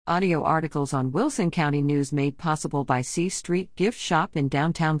Audio articles on Wilson County News made possible by C Street Gift Shop in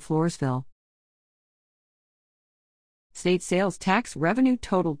downtown Floresville. State sales tax revenue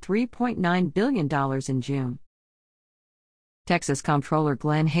totaled $3.9 billion in June. Texas Comptroller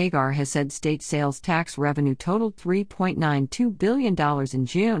Glenn Hagar has said state sales tax revenue totaled $3.92 billion in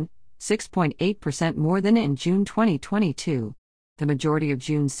June, 6.8% more than in June 2022. The majority of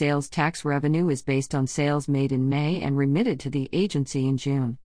June's sales tax revenue is based on sales made in May and remitted to the agency in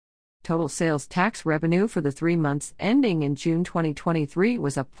June. Total sales tax revenue for the 3 months ending in June 2023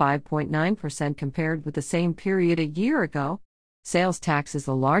 was up 5.9% compared with the same period a year ago. Sales tax is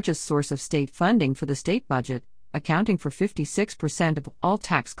the largest source of state funding for the state budget, accounting for 56% of all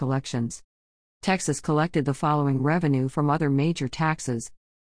tax collections. Texas collected the following revenue from other major taxes: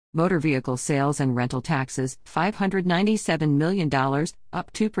 motor vehicle sales and rental taxes, $597 million,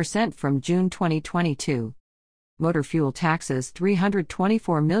 up 2% from June 2022. Motor fuel taxes,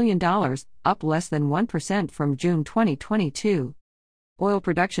 $324 million, up less than 1% from June 2022. Oil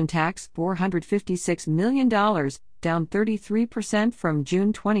production tax, $456 million, down 33% from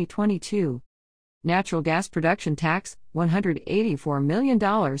June 2022. Natural gas production tax, $184 million,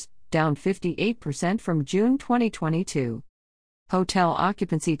 down 58% from June 2022. Hotel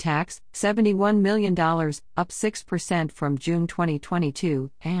occupancy tax, $71 million, up 6% from June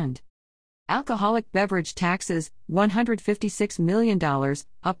 2022, and alcoholic beverage taxes, $156 million,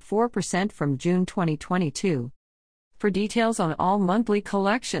 up 4% from June 2022. For details on all monthly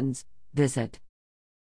collections, visit